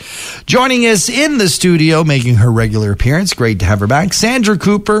Joining us in the studio, making her regular appearance, great to have her back, Sandra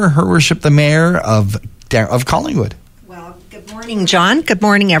Cooper, Her Worship the Mayor of Collingwood. Well, good morning, John. Good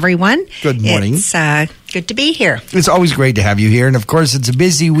morning, everyone. Good morning. It's good to be here. It's always great to have you here. And, of course, it's a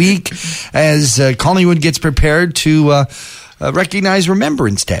busy week as Collingwood gets prepared to recognize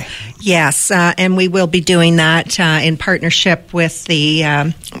Remembrance Day. Yes, and we will be doing that in partnership with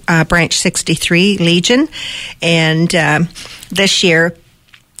the Branch 63 Legion. And this year,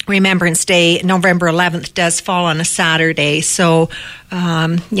 Remembrance Day, November 11th, does fall on a Saturday. So,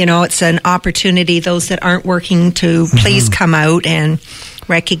 it's an opportunity, those that aren't working, to please come out and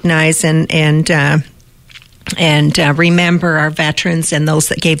recognize and remember our veterans and those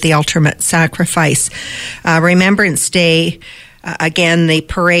that gave the ultimate sacrifice. Remembrance Day, again, the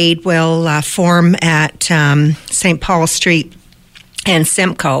parade will form at St. Paul Street and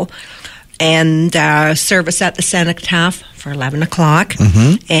Simcoe, and service at the Cenotaph for 11 o'clock.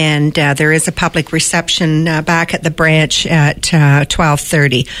 And there is a public reception back at the branch at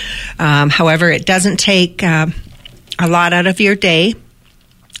 12:30. However, it doesn't take a lot out of your day.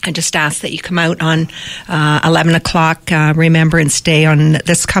 I just ask that you come out on 11 o'clock Remembrance Day on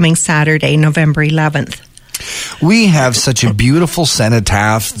this coming Saturday, November 11th. We have such a beautiful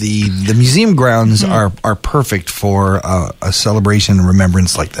cenotaph. The museum grounds are perfect for a celebration and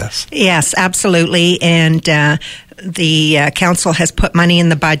remembrance like this. Yes, absolutely. And the council has put money in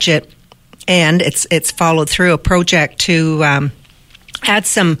the budget, and it's followed through a project to add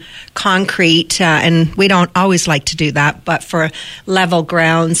some concrete, and we don't always like to do that, but for level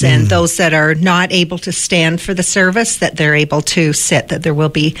grounds and those that are not able to stand for the service, that they're able to sit, that there will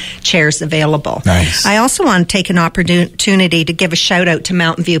be chairs available. Nice. I also want to take an opportunity to give a shout out to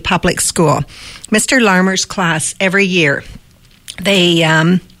Mountain View Public School. Mr. Larmer's class, every year,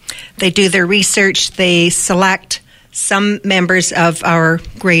 they do their research, they select some members of our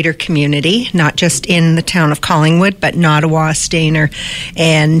greater community, not just in the town of Collingwood, but Nottawa, Stayner,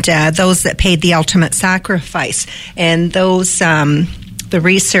 and those that paid the ultimate sacrifice. And those, the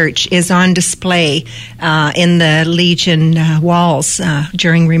research is on display in the Legion walls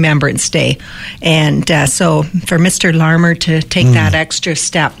during Remembrance Day. And so for Mr. Larmer to take that extra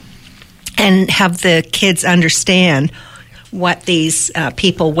step and have the kids understand what these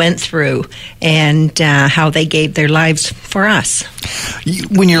people went through and how they gave their lives for us.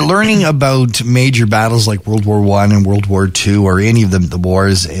 When you're learning about major battles like World War I and World War II or any of the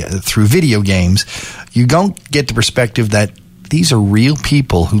wars through video games, you don't get the perspective that these are real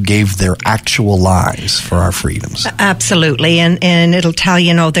people who gave their actual lives for our freedoms. Absolutely. And it'll tell,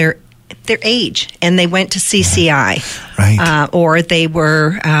 their age, and they went to CCI, right? Or they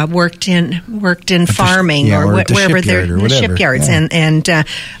were worked in farming, or wherever they're in the shipyards. Yeah. And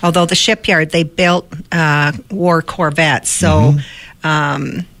although the shipyard, they built war corvettes, so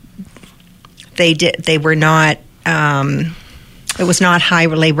they were not. It was not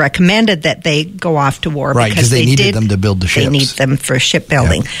highly recommended that they go off to war, right? Because they needed them to build the ships. They need them for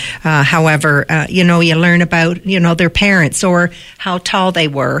shipbuilding. Yeah. However, you learn about their parents, or how tall they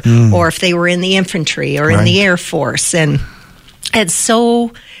were, or if they were in the infantry or in the Air Force, and it's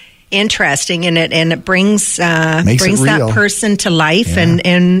so interesting, and it brings that person to life,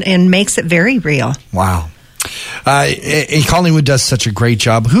 and makes it very real. Wow. And Collingwood does such a great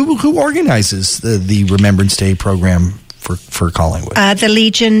job. Who organizes the Remembrance Day program for Collingwood? The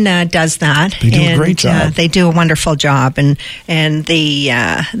Legion does that. They do a great job. They do a wonderful job, and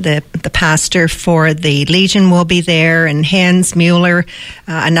the pastor for the Legion will be there, and Hans Mueller,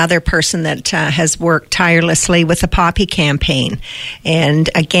 another person that has worked tirelessly with the Poppy campaign. And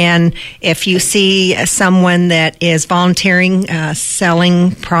again, if you see someone that is volunteering,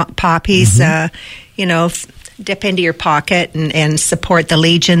 selling poppies, dip into your pocket and support the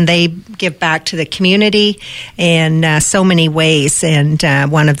Legion. They give back to the community in so many ways, and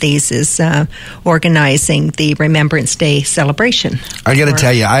one of these is organizing the Remembrance Day celebration. I got to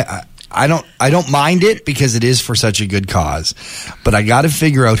tell you, I don't mind it because it is for such a good cause, but I got to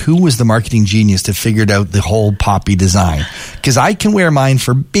figure out who was the marketing genius that figured out the whole poppy design, because I can wear mine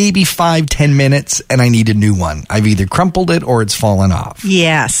for maybe 5-10 minutes and I need a new one. I've either crumpled it or it's fallen off.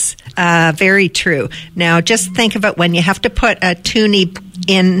 Yes, very true. Now just think of it when you have to put a toonie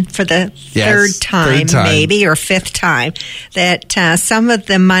in for the third time maybe, or fifth time, that some of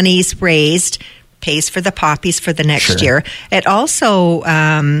the monies raised pays for the poppies for the next year. It also,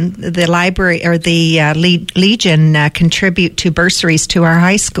 the library or the Legion contribute to bursaries to our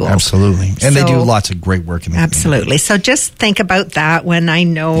high school. Absolutely. And they do lots of great work in the community. So just think about that when I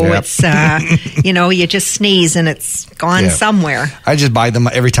know it's, you just sneeze and it's gone somewhere. I just buy them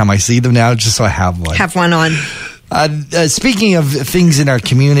every time I see them now just so I have one. Have one on. Speaking of things in our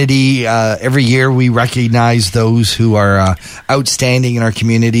community, every year we recognize those who are outstanding in our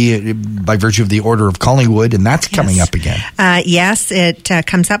community by virtue of the Order of Collingwood, and that's coming up again. Yes, it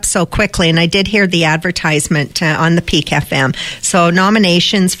comes up so quickly, and I did hear the advertisement on the Peak FM. So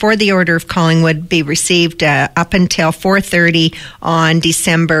nominations for the Order of Collingwood be received up until 4:30 on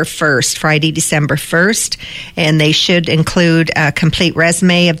December 1st, Friday, December 1st, and they should include a complete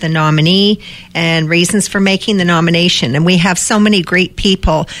resume of the nominee and reasons for making the nomination. And we have so many great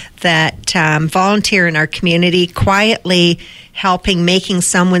people that volunteer in our community, quietly helping making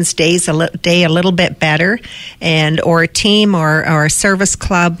someone's day a little bit better, and or a team or a service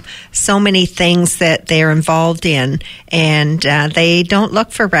club. So many things that they're involved in, and they don't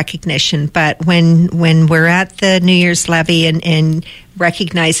look for recognition. But when we're at the New Year's levee and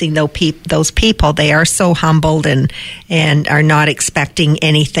recognizing those people, they are so humbled and are not expecting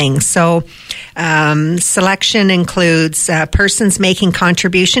anything. So selection includes persons making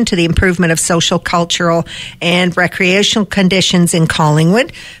contribution to the improvement of social, cultural, and recreational conditions in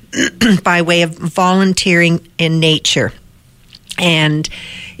Collingwood by way of volunteering in nature. And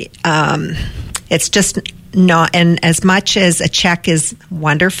it's just not, and as much as a check is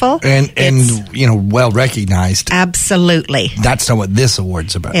wonderful and well recognized, absolutely, that's not what this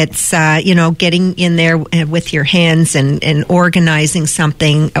award's about. It's getting in there with your hands and organizing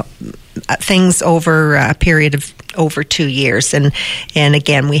something, things over a period of over 2 years, and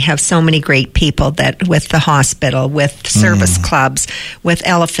again, we have so many great people that with the hospital, with service clubs, with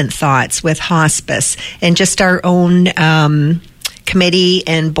Elephant Thoughts, with hospice, and just our own committee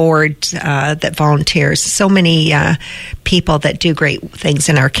and board that volunteers. So many people that do great things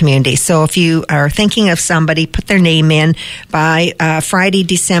in our community. So if you are thinking of somebody, put their name in by Friday,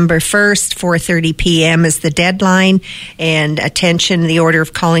 December 1st, 4:30 p.m. is the deadline. And attention, the Order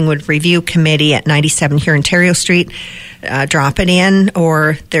of Collingwood Review Committee at 97 here Ontario Street. Drop it in,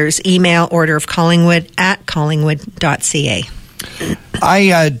 or there's email orderofcollingwood@collingwood.ca.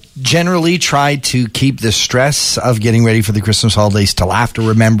 I generally try to keep the stress of getting ready for the Christmas holidays till after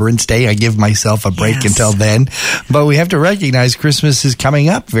Remembrance Day. I give myself a break until then. But we have to recognize Christmas is coming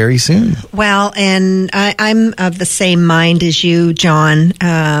up very soon. Well, and I'm of the same mind as you, John.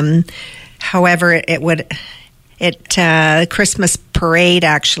 However, Christmas parade,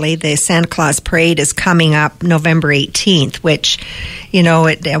 actually, the Santa Claus parade is coming up November 18th, which,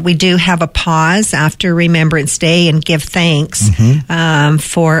 we do have a pause after Remembrance Day and give thanks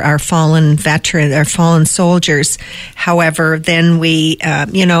for our fallen veterans, our fallen soldiers. However, then we,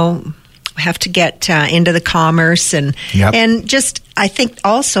 have to get into the commerce and just, I think,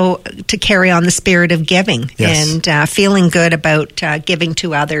 also to carry on the spirit of giving and feeling good about giving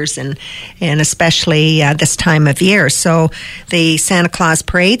to others, and especially this time of year. So the Santa Claus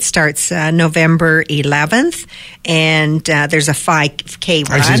Parade starts November 11th, and there's a 5K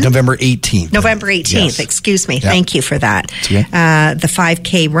run. Actually, it's November 18th. November 18th, excuse me. Yep. Thank you for that. Okay. The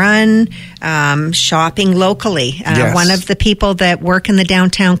 5K run, shopping locally. One of the people that work in the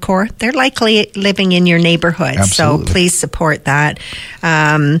downtown core, they're likely living in your neighborhood. Absolutely. So please support that.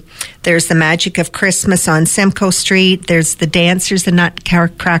 There's the Magic of Christmas on Simcoe Street. There's the dancers, the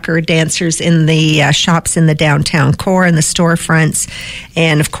Nutcracker dancers in the shops in the downtown core and the storefronts.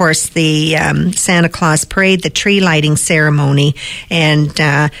 And, of course, the Santa Claus Parade, the tree lighting ceremony. And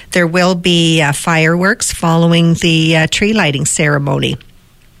there will be fireworks following the tree lighting ceremony.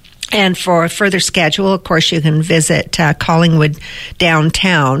 And for a further schedule, of course, you can visit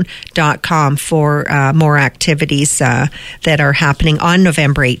collingwooddowntown.com for more activities that are happening on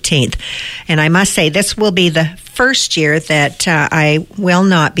November 18th. And I must say, this will be the first year that I will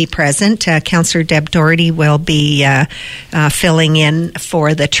not be present. Councillor Deb Doherty will be filling in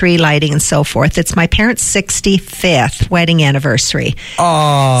for the tree lighting and so forth. It's my parents' 65th wedding anniversary.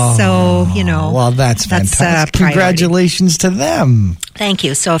 Oh. So, well, that's fantastic. Congratulations to them. Thank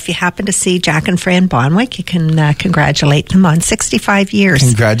you. So if you happen to see Jack and Fran Bonwick, you can congratulate them on 65 years.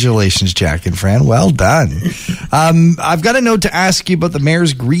 Congratulations, Jack and Fran. Well done. I've got a note to ask you about the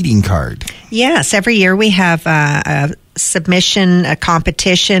mayor's greeting card. Yes, every year we have a submission, a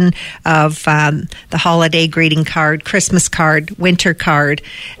competition of the holiday greeting card, Christmas card, winter card,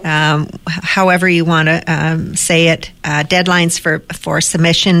 however you want to say it. Deadlines for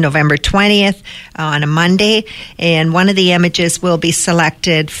submission November 20th on a Monday, and one of the images will be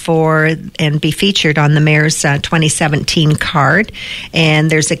selected for and be featured on the mayor's 2017 card. And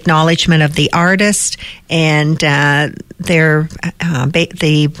there's acknowledgement of the artist and the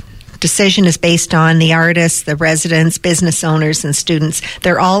decision is based on the artists, the residents, business owners, and students.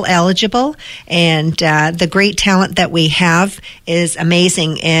 They're all eligible, and the great talent that we have is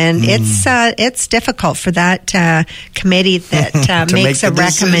amazing. And it's difficult for that committee that makes a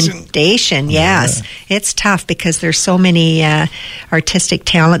recommendation. Yes, it's tough because there's so many artistic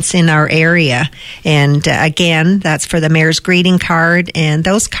talents in our area. And again, that's for the mayor's greeting card, and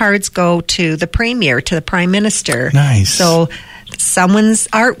those cards go to the premier, to the prime minister. Nice. So someone's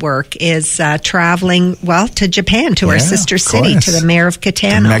artwork is traveling, to Japan, to our sister city, to the mayor of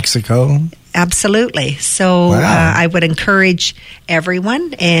Kitano. To Mexico. Absolutely. So I would encourage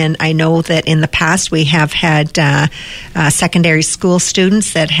everyone, and I know that in the past we have had secondary school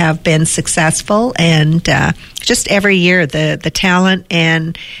students that have been successful, and just every year the talent,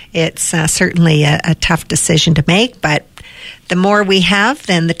 and it's certainly a tough decision to make, but the more we have,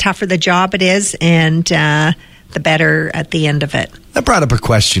 then the tougher the job it is, and the better at the end of it. That brought up a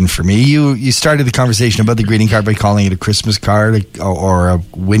question for me. You started the conversation about the greeting card by calling it a Christmas card or a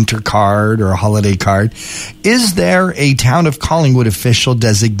winter card or a holiday card. Is there a Town of Collingwood official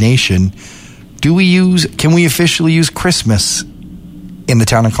designation? Can we officially use Christmas in the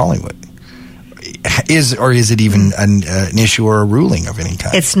Town of Collingwood? Is it even an issue or a ruling of any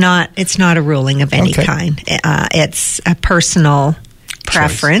kind? It's not a ruling of any kind. It's a personal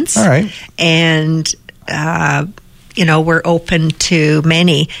preference. All right. And we're open to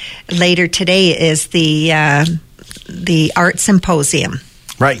many. Later today is the art symposium.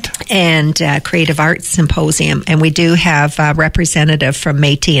 Right. And Creative Arts Symposium. And we do have a representative from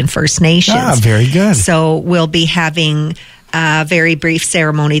Métis and First Nations. Ah, very good. So we'll be having a very brief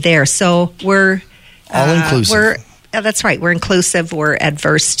ceremony there. So we're all inclusive. That's right. We're inclusive. We're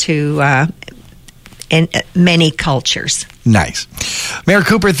adverse to many cultures. Nice. Mayor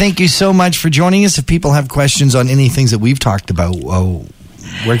Cooper, thank you so much for joining us. If people have questions on any things that we've talked about,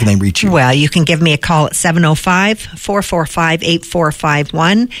 where can they reach you? Well, you can give me a call at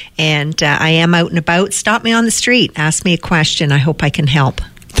 705-445-8451. And I am out and about. Stop me on the street. Ask me a question. I hope I can help.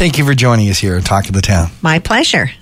 Thank you for joining us here at Talk of the Town. My pleasure.